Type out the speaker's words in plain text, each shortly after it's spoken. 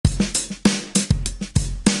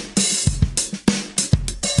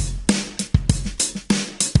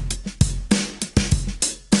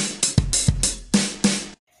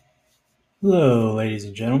Hello, ladies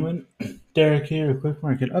and gentlemen. Derek here, Quick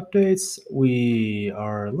Market Updates. We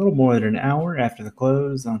are a little more than an hour after the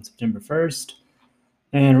close on September 1st,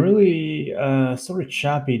 and really sort of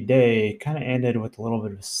choppy day. Kind of ended with a little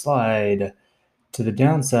bit of a slide to the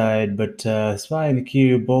downside, but SPY and the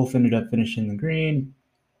Q both ended up finishing the green,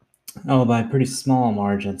 by a pretty small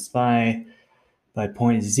margin. SPY by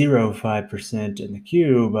 0.05% and the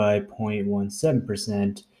Q by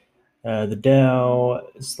 0.17%. The Dow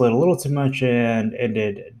slid a little too much and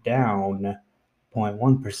ended down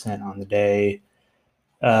 0.1% on the day.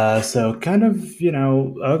 So kind of,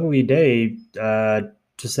 ugly day, to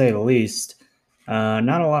say the least.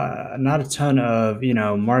 Not a lot, not a ton of,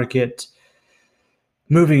 market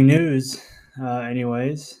moving news,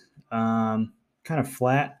 anyways. Kind of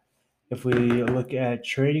flat. If we look at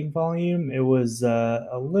trading volume, it was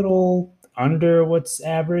a little under what's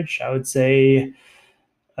average. I would say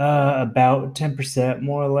about 10%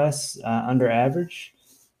 more or less under average.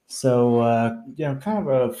 So, kind of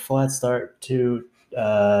a flat start to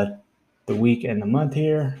uh, the week and the month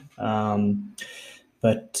here.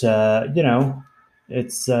 But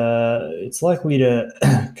it's likely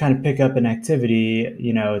to kind of pick up in activity,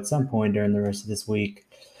 at some point during the rest of this week.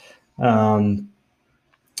 Um,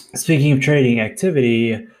 Speaking of trading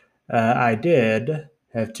activity, I did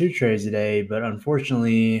have two trades today, but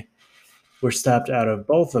unfortunately, were stopped out of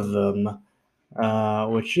both of them,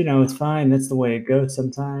 which it's fine. That's the way it goes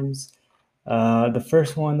sometimes. The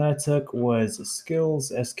first one that I took was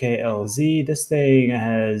Skills SKLZ. This thing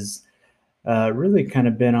has really kind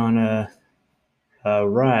of been on a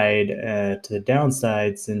ride to the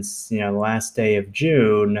downside since the last day of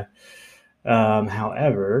June.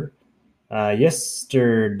 However,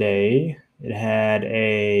 yesterday it had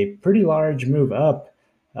a pretty large move up,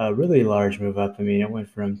 a really large move up. I mean, it went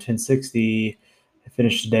from 1060. It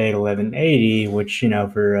finished today at 1180, which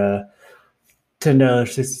for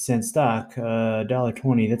 $10.60 stock,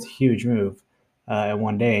 $1.20. That's a huge move in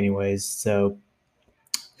one day, anyways. So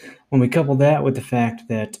when we couple that with the fact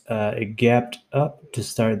that it gapped up to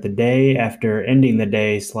start the day after ending the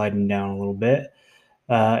day sliding down a little bit,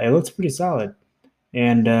 it looks pretty solid.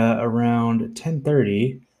 And around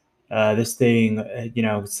 10:30, this thing,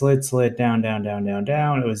 slid down, down, down, down,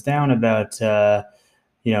 down. It was down about 9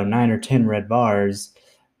 or 10 red bars,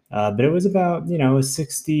 but it was about a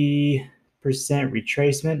 60%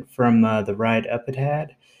 retracement from the ride up it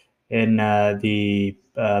had in the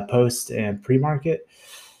post and pre-market.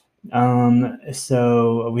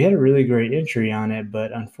 So we had a really great entry on it,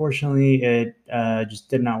 but unfortunately, it just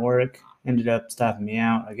did not work. Ended up stopping me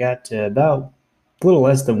out. I got to about a little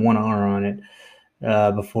less than 1 hour on it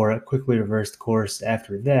before it quickly reversed course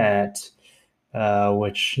after that,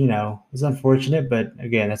 which was unfortunate. But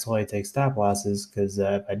again, that's why I take stop losses, because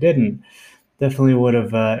if I didn't, definitely would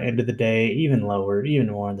have ended the day even lower,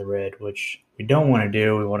 even more in the red, which we don't want to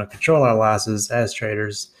do. We want to control our losses as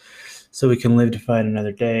traders so we can live to fight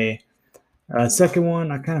another day. Second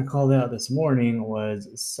one I kind of called out this morning was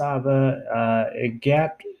Sava. It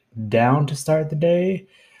gapped down to start the day.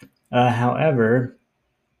 However,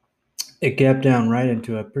 it gapped down right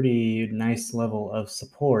into a pretty nice level of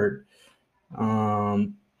support.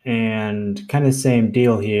 And kind of the same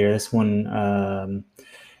deal here. This one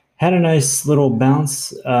had a nice little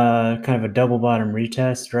bounce, kind of a double bottom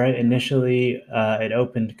retest, right? Initially, it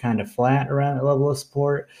opened kind of flat around that level of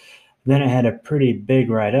support. Then it had a pretty big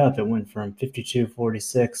ride up. It went from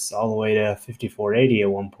 52.46 all the way to 54.80 at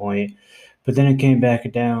one point. But then it came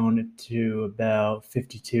back down to about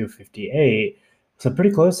 52.58. So pretty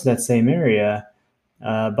close to that same area.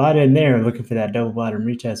 Bought in there looking for that double bottom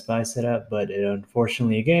retest buy setup, but it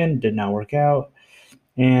unfortunately again did not work out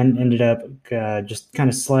and ended up just kind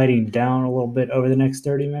of sliding down a little bit over the next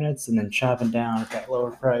 30 minutes and then chopping down at that lower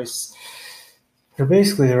price for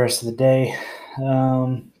basically the rest of the day.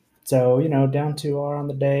 So, down 2R on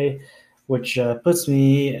the day, which puts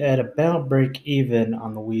me at about break even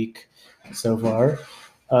on the week so far,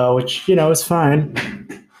 which, is fine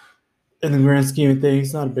in the grand scheme of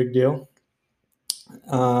things, not a big deal.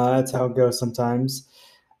 That's how it goes sometimes.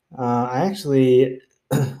 I actually,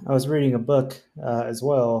 I was reading a book as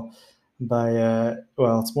well by,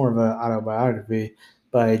 it's more of an autobiography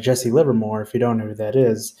by Jesse Livermore, if you don't know who that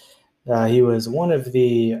is. He was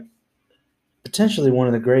potentially one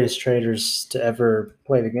of the greatest traders to ever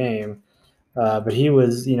play the game. But he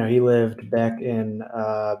was, he lived back in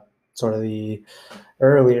sort of the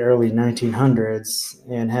early 1900s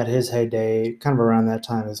and had his heyday kind of around that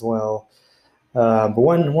time as well. But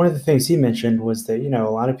one of the things he mentioned was that a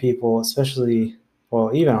lot of people, especially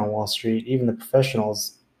even on Wall Street, even the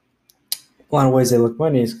professionals, a lot of ways they look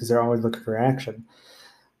money is because they're always looking for action.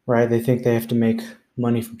 right? They think they have to make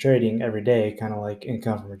money from trading every day, kind of like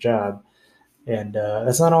income from a job, and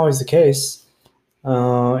that's not always the case.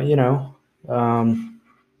 Uh, you know, um,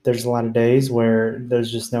 there's a lot of days where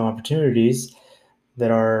there's just no opportunities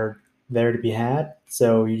that are there to be had.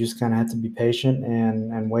 So you just kind of have to be patient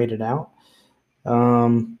and wait it out.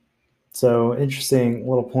 Um, so interesting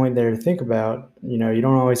little point there to think about. You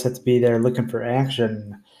don't always have to be there looking for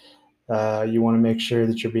action. You want to make sure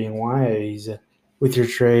that you're being wise with your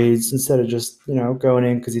trades instead of just going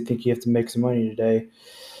in because you think you have to make some money today.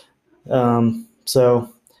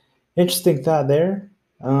 So interesting thought there.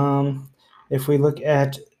 Um, if we look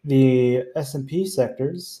at the S&P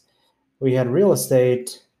sectors, we had real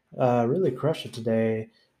estate really crush it today,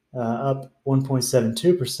 up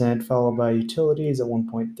 1.72%, followed by utilities at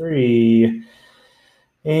 1.3,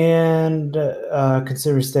 and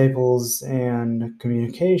consumer staples and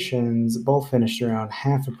communications both finished around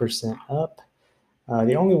 0.5% up.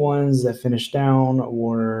 The only ones that finished down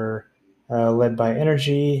were led by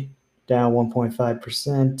energy, down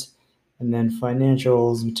 1.5%, and then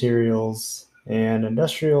financials, materials, and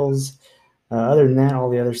industrials. Other than that, all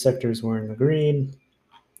the other sectors were in the green.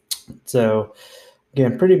 So,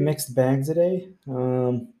 again, pretty mixed bag today.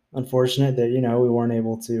 Unfortunate that, we weren't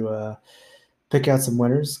able to pick out some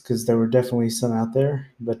winners because there were definitely some out there.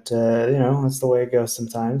 But, that's the way it goes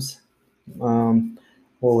sometimes. We'll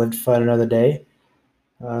live to fight another day.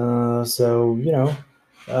 So,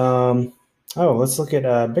 let's look at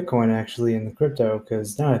Bitcoin actually in the crypto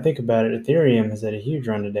because now I think about it, Ethereum has had a huge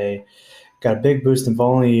run today. Got a big boost in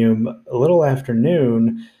volume a little after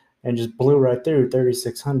noon and just blew right through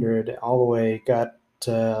 3,600 all the way, got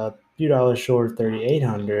a few dollars short of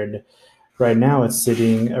 3,800. Right now it's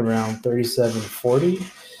sitting around 3,740.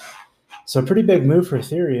 So a pretty big move for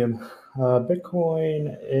Ethereum.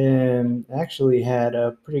 Bitcoin actually had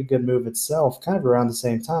a pretty good move itself, kind of around the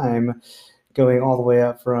same time, going all the way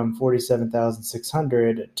up from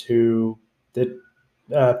 47,600 to the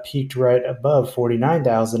peaked right above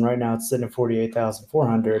 49,000. Right now it's sitting at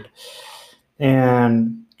 48,400.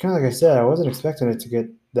 And kind of like I said, I wasn't expecting it to get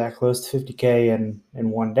that close to 50K in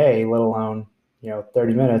one day, let alone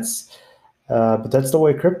 30 minutes. But that's the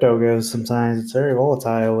way crypto goes sometimes. It's very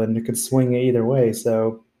volatile and it could swing either way.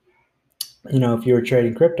 So, if you were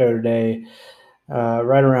trading crypto today,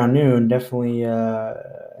 right around noon, definitely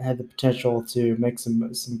had the potential to make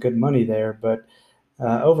some good money there. But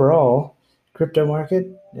overall, crypto market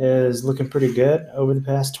is looking pretty good over the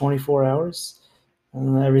past 24 hours.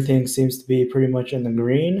 Everything seems to be pretty much in the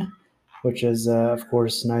green, which is, of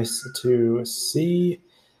course, nice to see.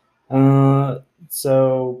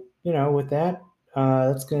 So, with that,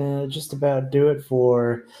 that's going to just about do it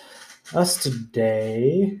for us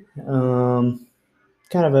today.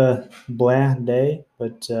 Kind of a blah day,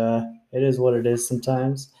 but it is what it is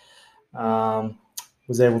sometimes. Um,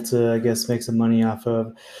 was able to, I guess, make some money off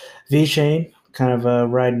of VeChain, kind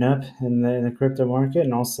of riding up in the crypto market,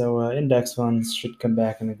 and also index funds should come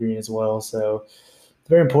back in the green as well. So it's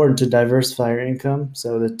very important to diversify your income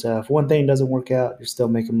so that if one thing doesn't work out, you're still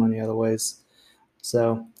making money other ways.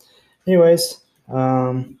 So, anyways,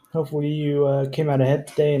 hopefully you came out ahead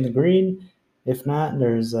today in the green. If not,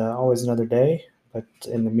 there's always another day. But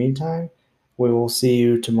in the meantime, we will see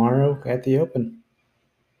you tomorrow at the open.